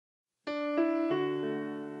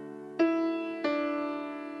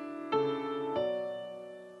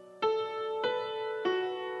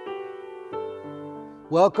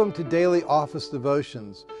Welcome to Daily Office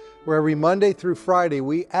Devotions, where every Monday through Friday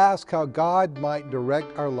we ask how God might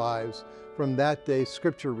direct our lives from that day's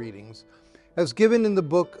scripture readings, as given in the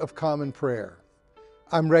Book of Common Prayer.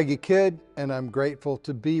 I'm Reggie Kidd, and I'm grateful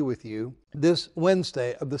to be with you this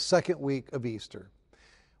Wednesday of the second week of Easter.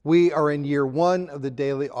 We are in year 1 of the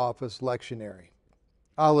Daily Office Lectionary.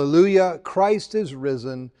 Alleluia, Christ is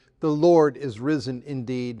risen, the Lord is risen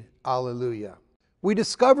indeed. Alleluia. We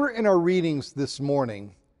discover in our readings this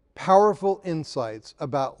morning powerful insights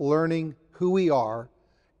about learning who we are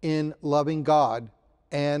in loving God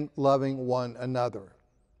and loving one another.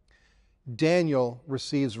 Daniel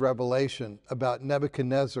receives revelation about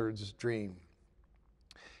Nebuchadnezzar's dream.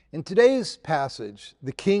 In today's passage,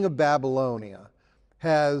 the king of Babylonia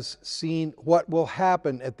has seen what will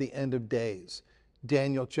happen at the end of days.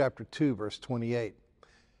 Daniel chapter 2, verse 28.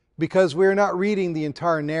 Because we're not reading the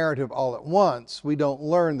entire narrative all at once, we don't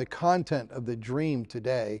learn the content of the dream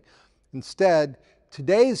today. Instead,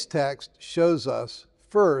 today's text shows us,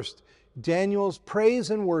 first, Daniel's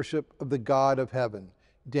praise and worship of the God of heaven.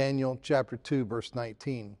 Daniel chapter 2, verse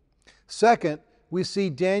 19. Second, we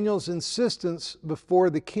see Daniel's insistence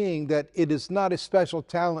before the king that it is not a special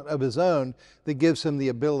talent of his own that gives him the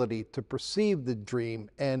ability to perceive the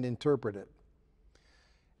dream and interpret it.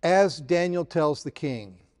 As Daniel tells the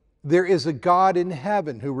king, there is a God in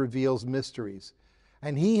heaven who reveals mysteries,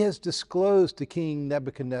 and he has disclosed to King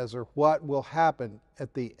Nebuchadnezzar what will happen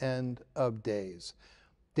at the end of days.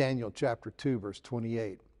 Daniel chapter 2, verse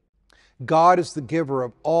 28. God is the giver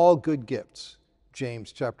of all good gifts.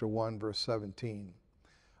 James chapter 1, verse 17.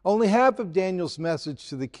 Only half of Daniel's message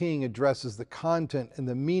to the king addresses the content and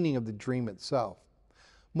the meaning of the dream itself.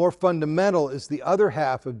 More fundamental is the other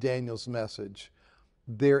half of Daniel's message.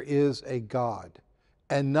 There is a God.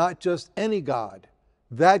 And not just any God.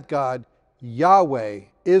 That God, Yahweh,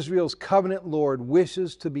 Israel's covenant Lord,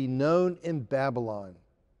 wishes to be known in Babylon.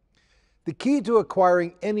 The key to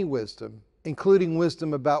acquiring any wisdom, including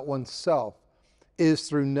wisdom about oneself, is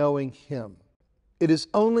through knowing Him. It is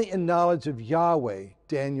only in knowledge of Yahweh,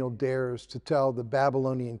 Daniel dares to tell the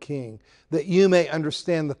Babylonian king, that you may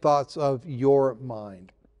understand the thoughts of your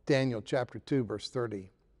mind. Daniel chapter 2, verse 30.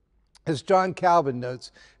 As John Calvin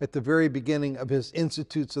notes at the very beginning of his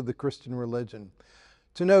Institutes of the Christian Religion,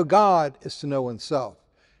 to know God is to know oneself,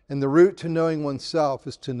 and the route to knowing oneself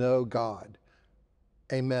is to know God.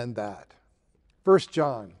 Amen that. 1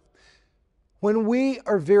 John. When we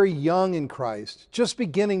are very young in Christ, just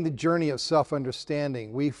beginning the journey of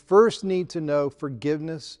self-understanding, we first need to know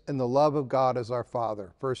forgiveness and the love of God as our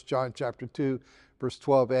Father. 1 John chapter 2, verse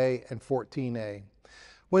 12a and 14a.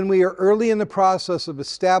 When we are early in the process of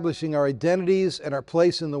establishing our identities and our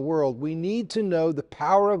place in the world, we need to know the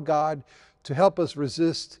power of God to help us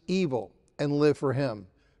resist evil and live for Him.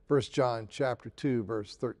 1 John chapter 2,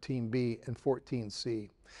 verse 13b and 14c.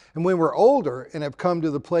 And when we're older and have come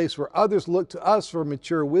to the place where others look to us for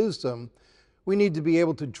mature wisdom, we need to be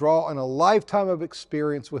able to draw on a lifetime of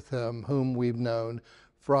experience with Him whom we've known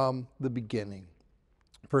from the beginning.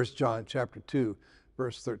 1 John chapter 2,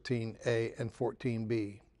 verse 13a and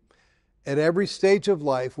 14b. At every stage of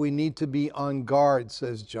life, we need to be on guard,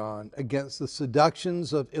 says John, against the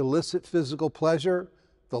seductions of illicit physical pleasure,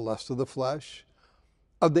 the lust of the flesh,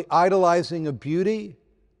 of the idolizing of beauty,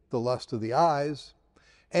 the lust of the eyes,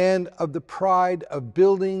 and of the pride of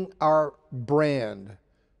building our brand,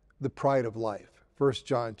 the pride of life. 1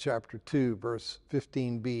 John chapter 2, verse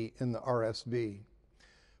 15b in the RSV.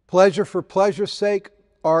 Pleasure for pleasure's sake,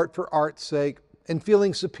 art for art's sake, and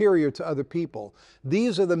feeling superior to other people.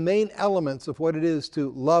 These are the main elements of what it is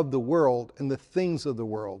to love the world and the things of the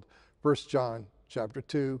world. 1 John chapter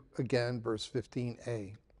 2, again, verse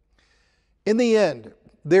 15a. In the end,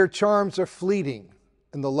 their charms are fleeting,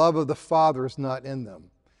 and the love of the Father is not in them.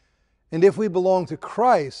 And if we belong to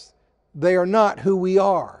Christ, they are not who we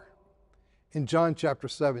are. In John chapter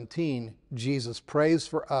 17, Jesus prays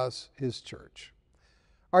for us, His church.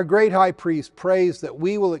 Our great high priest prays that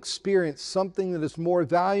we will experience something that is more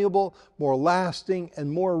valuable, more lasting, and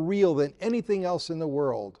more real than anything else in the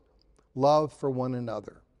world: love for one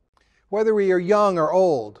another. Whether we are young or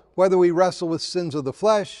old, whether we wrestle with sins of the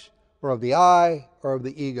flesh, or of the eye, or of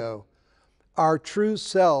the ego, our true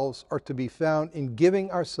selves are to be found in giving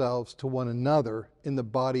ourselves to one another in the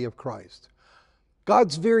body of Christ.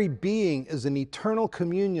 God's very being is an eternal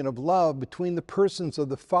communion of love between the persons of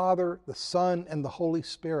the Father, the Son, and the Holy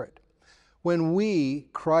Spirit. When we,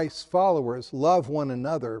 Christ's followers, love one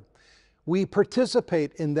another, we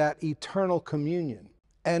participate in that eternal communion.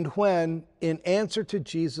 And when, in answer to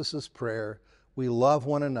Jesus' prayer, we love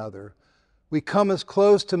one another, we come as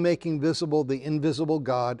close to making visible the invisible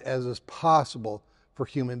God as is possible for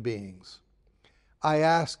human beings. I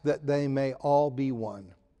ask that they may all be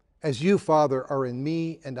one. As you, Father, are in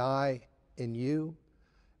me and I in you,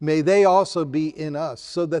 may they also be in us,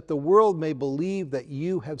 so that the world may believe that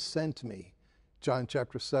you have sent me. John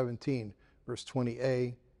chapter 17, verse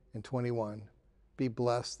 20a and 21. Be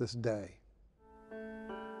blessed this day.